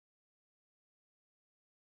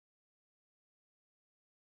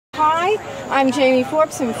Hi, I'm Jamie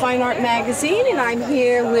Forbes from Fine Art Magazine, and I'm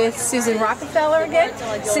here with Susan Rockefeller again.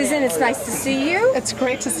 Susan, it's nice to see you. It's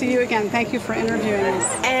great to see you again. Thank you for interviewing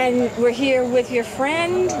us. And we're here with your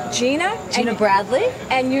friend, Gina. Gina Bradley.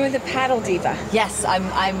 And you're the Paddle Diva. Yes,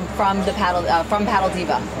 I'm from the Paddle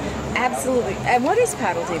Diva. Absolutely. And what is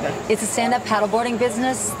Paddle Diva? It's a stand-up paddleboarding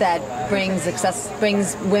business that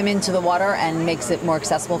brings women to the water and makes it more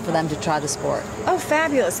accessible for them to try the sport. Oh,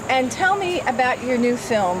 fabulous. And tell me about your new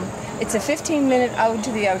film. It's a 15-minute ode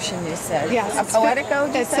to the ocean, you said. Yes. A poetic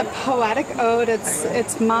ode, It's a poetic ode.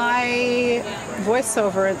 It's my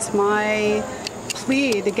voiceover. It's my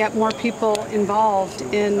plea to get more people involved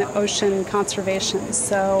in ocean conservation.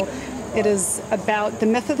 So it is about the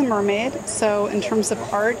myth of the mermaid. So in terms of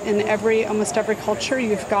art, in almost every culture,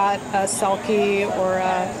 you've got a selkie or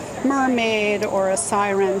a mermaid or a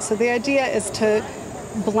siren. So the idea is to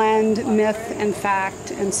blend myth and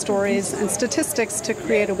fact and stories and statistics to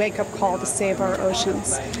create a wake-up call to save our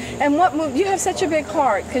oceans. And what moved you? Have such a big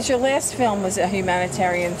heart, because your last film was a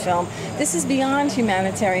humanitarian film. This is beyond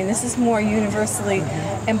humanitarian. This is more universally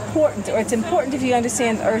important, or it's important if you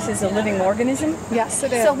understand Earth is a living organism. Yes,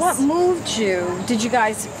 it is. So what moved you? Did you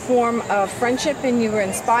guys form a friendship and you were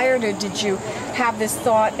inspired, or did you have this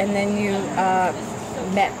thought and then you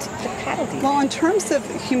met the Paddle Diva? Well, in terms of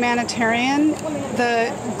humanitarian,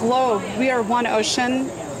 the globe, we are one ocean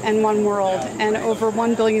and one world, and over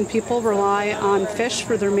 1 billion people rely on fish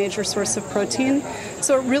for their major source of protein.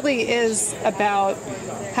 So it really is about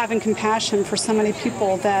having compassion for so many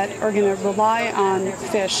people that are going to rely on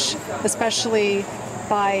fish, especially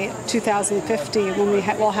by 2050, when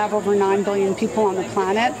we'll have over 9 billion people on the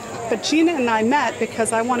planet. But Gina and I met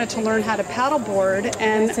because I wanted to learn how to paddleboard,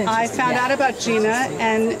 and I found out about Gina,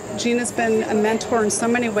 and Gina's been a mentor in so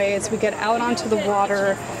many ways. We get out onto the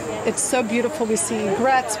water. It's so beautiful. We see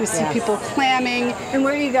egrets, we see people clamming. And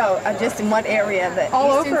where do you go? Just in what area? The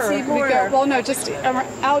all Eastern over. Seaboard, We go, well, no, just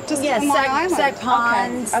out just on Long Island. Sag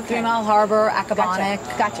Pond, 3 Mile Harbor, Accabonac.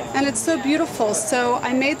 Gotcha. And it's so beautiful. So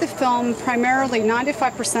I made the film primarily,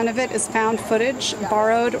 95% of it is found footage,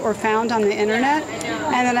 borrowed or found on the internet.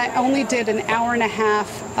 And then I only did an hour and a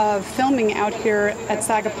half of filming out here at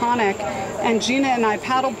Sagaponack. And Gina and I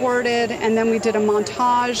paddleboarded, and then we did a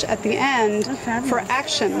montage at the end for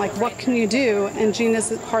action, like what can you do? And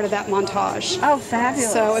Gina's part of that montage. Oh,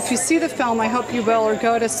 fabulous. So if you see the film, I hope you will, or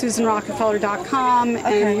go to SusanRockefeller.com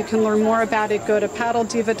and you can learn more about it. Go to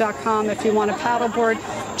paddlediva.com if you want to paddleboard.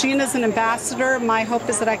 Gina's an ambassador. My hope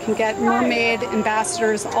is that I can get mermaid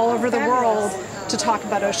ambassadors all over the world to talk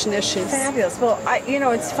about ocean issues. Fabulous. Well,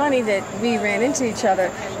 it's funny that we ran into each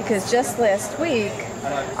other, because just last week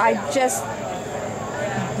I just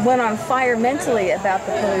went on fire mentally about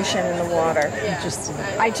the pollution in the water. Interesting.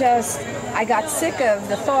 I got sick of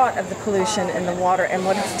the thought of the pollution in the water and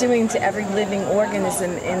what it's doing to every living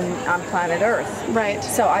organism on planet Earth. Right.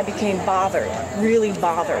 So I became bothered, really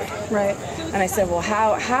bothered. Right. And I said, well,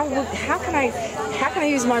 how can I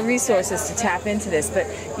use my resources to tap into this? But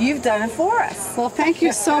you've done it for us. Well, thank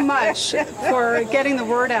you so much for getting the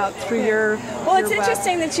word out through your Well, it's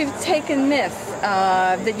interesting that you've taken myth,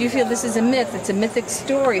 that you feel this is a myth. It's a mythic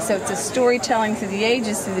story, so it's a storytelling through the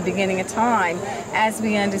ages, through the beginning of time, as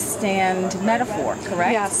we understand metaphor,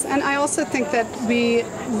 correct? Yes, and I also think that we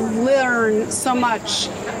learn so much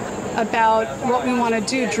about what we want to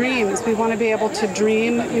do, dreams. We want to be able to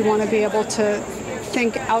dream. We want to be able to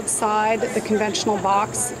think outside the conventional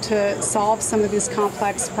box to solve some of these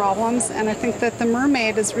complex problems. And I think that The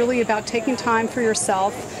Mermaid is really about taking time for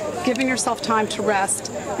yourself, giving yourself time to rest.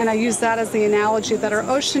 And I use that as the analogy that our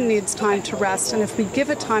ocean needs time to rest. And if we give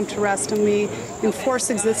it time to rest and we enforce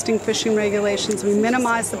existing fishing regulations, we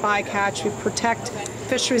minimize the bycatch, we protect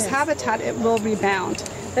fisheries habitat, it will rebound.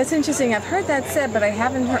 That's interesting. I've heard that said, but I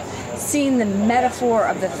haven't seen the metaphor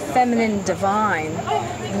of the feminine divine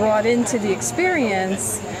brought into the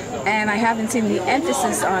experience, and I haven't seen the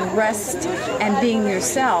emphasis on rest and being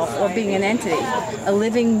yourself, or being an entity, a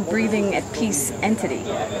living, breathing, at peace entity.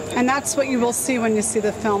 And that's what you will see when you see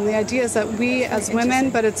the film. The idea is that we as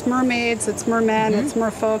women, but it's mermaids, it's mermen, it's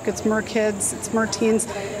merfolk, it's merkids, it's merteens,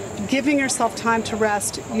 giving yourself time to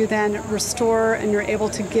rest, you then restore and you're able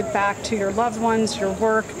to give back to your loved ones, your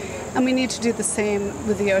work, and we need to do the same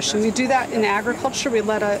with the ocean. We do that in agriculture. We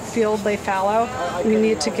let a field lay fallow. We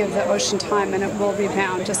need to give the ocean time and it will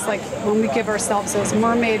rebound. Just like when we give ourselves those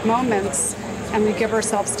mermaid moments and we give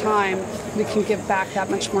ourselves time, we can give back that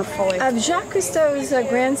much more fully. Jacques Cousteau's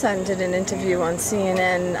grandson did an interview on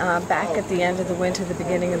CNN back at the end of the winter, the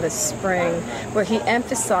beginning of the spring, where he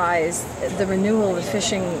emphasized the renewal of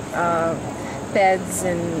fishing beds,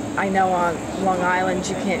 and I know on Long Island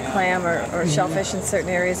you can't clam or shellfish in certain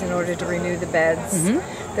areas in order to renew the beds.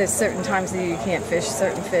 There's certain times that you can't fish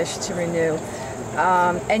certain fish to renew.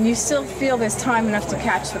 And you still feel there's time enough to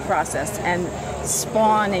catch the process and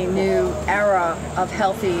spawn a new era of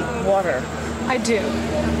healthy water. I do.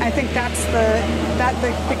 I think that's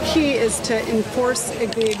the key is to enforce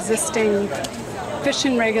the existing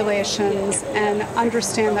fishing regulations and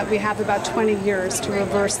understand that we have about 20 years to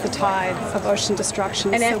reverse the tide of ocean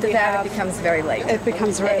destruction. And after that, it becomes very late. It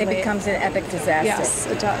becomes very late. It becomes an epic disaster. Yes,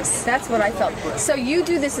 it does. That's what I felt. So you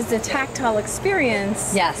do this as a tactile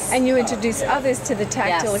experience. Yes. And you introduce others to the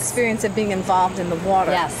tactile experience of being involved in the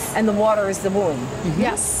water. Yes. And the water is the womb.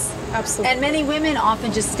 Yes. Absolutely. And many women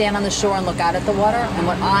often just stand on the shore and look out at the water, and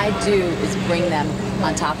what I do is bring them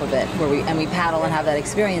on top of it, where we paddle and have that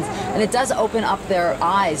experience, and it does open up their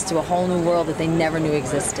eyes to a whole new world that they never knew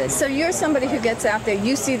existed. So you're somebody who gets out there,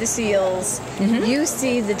 you see the seals, you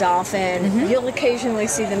see the dolphin, you'll occasionally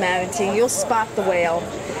see the manatee, you'll spot the whale,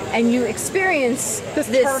 and you experience this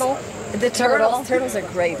turtle. The turtles. Turtles are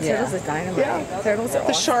great. Turtles are dynamite. Yeah. Turtles are the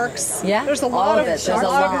awesome. Sharks. Yeah. There's a lot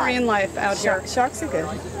of marine life out here. Sharks are good.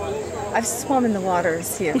 I've swum in the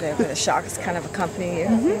waters here where the sharks kind of accompany you.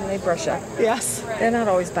 They brush up. Yes. They're not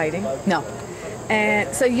always biting. No.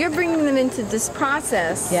 And so you're bringing them into this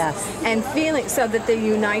process. Yes. And feeling so that they're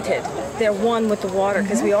united. They're one with the water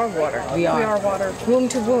because we are water. We are. We are water. Womb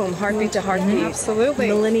to womb, heartbeat to heartbeat. Absolutely.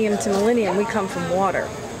 Millennium to millennium, we come from water.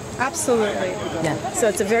 Absolutely. Yeah. So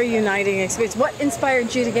it's a very uniting experience. What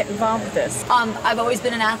inspired you to get involved with this? I've always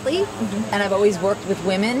been an athlete, and I've always worked with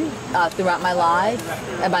women throughout my life,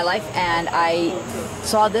 and I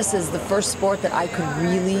saw this as the first sport that I could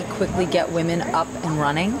really quickly get women up and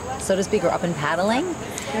running, so to speak, or up and paddling,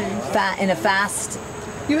 in a fast.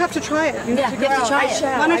 You have to try it. You have to try it.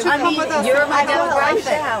 Why don't you come with us? You're my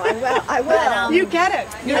demographic. I will. You get it.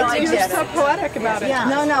 You're so poetic about it. Yeah.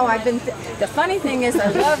 No, I've been. The funny thing is,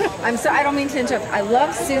 I don't mean to interrupt. I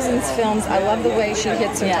love Susan's films. I love the way she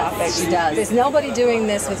hits her topics. She does. There's nobody doing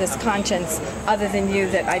this with this conscience other than you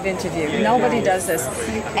that I've interviewed. Nobody does this.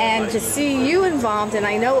 And to see you involved, and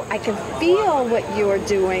I know I can feel what you are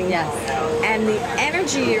doing. Yes. And the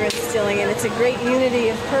energy you're instilling, and it's a great unity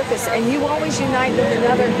of purpose. And you always unite with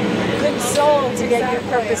another good soul to get your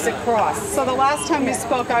purpose across. So the last time we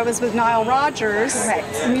spoke, I was with Nile Rodgers,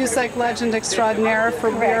 Correct. music legend extraordinaire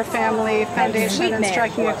for We Are Family Foundation and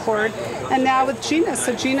Striking a Chord, and now with Gina.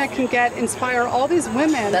 So Gina can inspire all these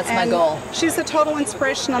women. That's my goal. She's a total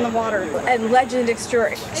inspiration on the water. And legend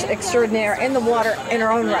extraordinaire in the water in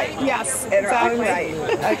her own right. Yes, In her own exactly.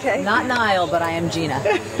 right. Okay. Not Nile, but I am Gina.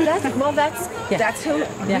 That's who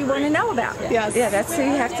you want to know about. Yes. Yeah, that's who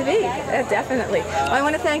you have to be. Definitely. Well, I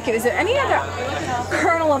want to thank you. Is there any other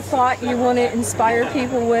kernel of thought you want to inspire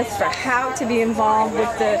people with for how to be involved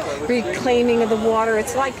with the reclaiming of the water?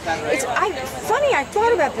 I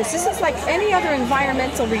thought about this. This is like any other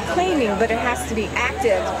environmental reclaiming, but it has to be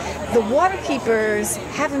active. The water keepers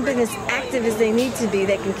haven't been as active as they need to be.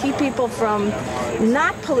 They can keep people from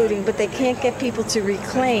not polluting, but they can't get people to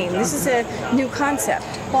reclaim. This is a new concept.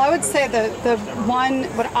 Well, I would say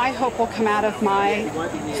what I hope will come out of my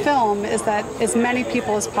film is that as many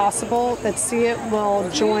people as possible that see it will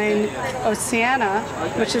join Oceana,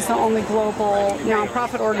 which is the only global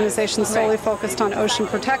nonprofit organization solely focused on ocean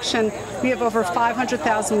protection. We have over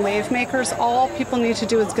 500,000 wave makers. All people need to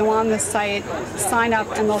do is go on this site, sign up,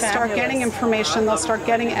 and they'll start getting information, they'll start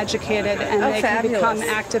getting educated, and they can become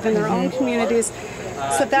active in their own communities.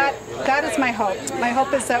 So that is my hope. My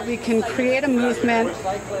hope is that we can create a movement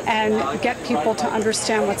and get people to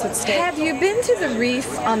understand what's at stake. Have you been to the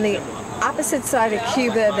reef on the opposite side of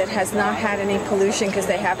Cuba that has not had any pollution because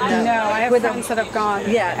they have no? No, I have friends that have gone.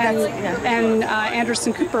 Yeah, and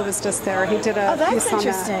Anderson Cooper was just there. He did a piece on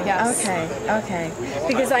that. Yes. Okay.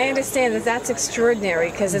 Because I understand that that's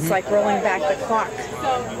extraordinary because it's like rolling back the clock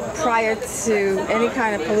prior to any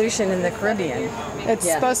kind of pollution in the Caribbean. It's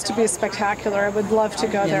supposed to be spectacular. I would love to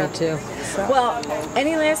go there. Me too. So. Well,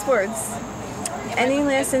 any last words? Any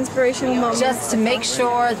last inspirational moments? Just to make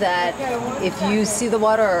sure that if you see the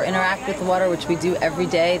water or interact with the water, which we do every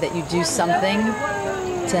day, that you do something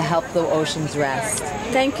to help the oceans rest.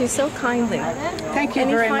 Thank you so kindly. Thank you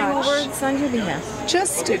very much. Any final words on your behalf?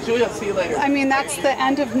 Just, I mean, that's the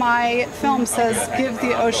end of my film, says give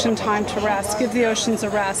the ocean time to rest, give the oceans a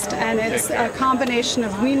rest. And it's a combination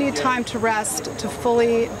of we need time to rest to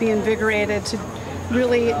fully be invigorated, to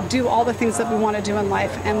really do all the things that we want to do in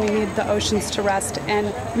life, and we need the oceans to rest,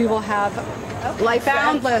 and we will have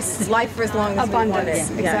boundless life for as long as abundance.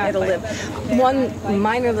 we want it. Yeah, it'll live. One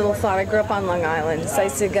minor little thought. I grew up on Long Island, so I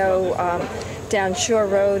used to go down Shore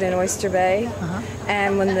Road in Oyster Bay,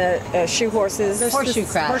 and when the Horseshoe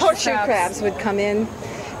crabs. horseshoe crabs would come in.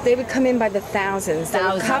 They would come in by the thousands. They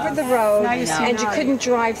would cover the road, and you couldn't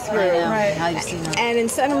drive through. Right. Now you've seen them. And in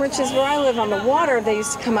Seven Riches, where I live on the water, they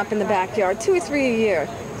used to come up in the backyard 2 or 3 a year.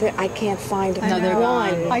 I can't find No, they're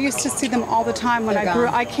one. gone. I used to see them all the time when I grew.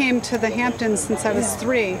 I came to the Hamptons since I was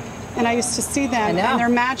 3, and I used to see them, and they're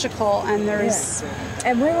magical. And there's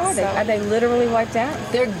And where are they? Are they literally wiped out?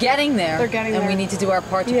 They're getting there. They're getting and there. we need to do our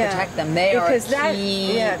part to protect them. They Because are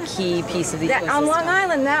a key piece of the ecosystem. On Long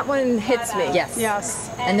Island, that one hits me. yes.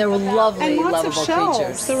 And they were lovely, And lots lovable of shells.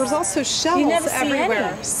 creatures. There was also shells You never see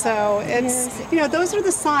everywhere. any. So it's, those are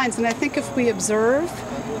the signs. And I think if we observe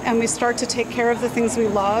and we start to take care of the things we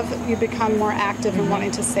love, you become more active in wanting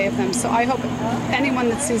to save them. So I hope anyone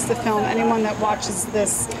that sees the film, anyone that watches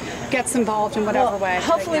this, gets involved in whatever way.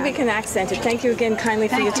 Hopefully we can accent it. Thank you again kindly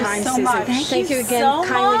for your time, so Susan. much. Thank you again so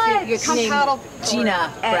kindly for your much. name. Paddle.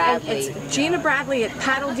 Gina And Bradley. it's Gina Bradley at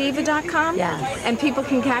paddlediva.com. Yes. And people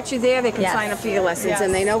can catch you there. They can Yes. sign up for your lessons. Yes.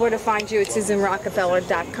 And they know where to find you at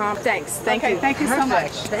SusanRockefeller.com. Thanks. Thank you. Thank you so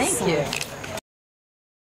much. Thank you.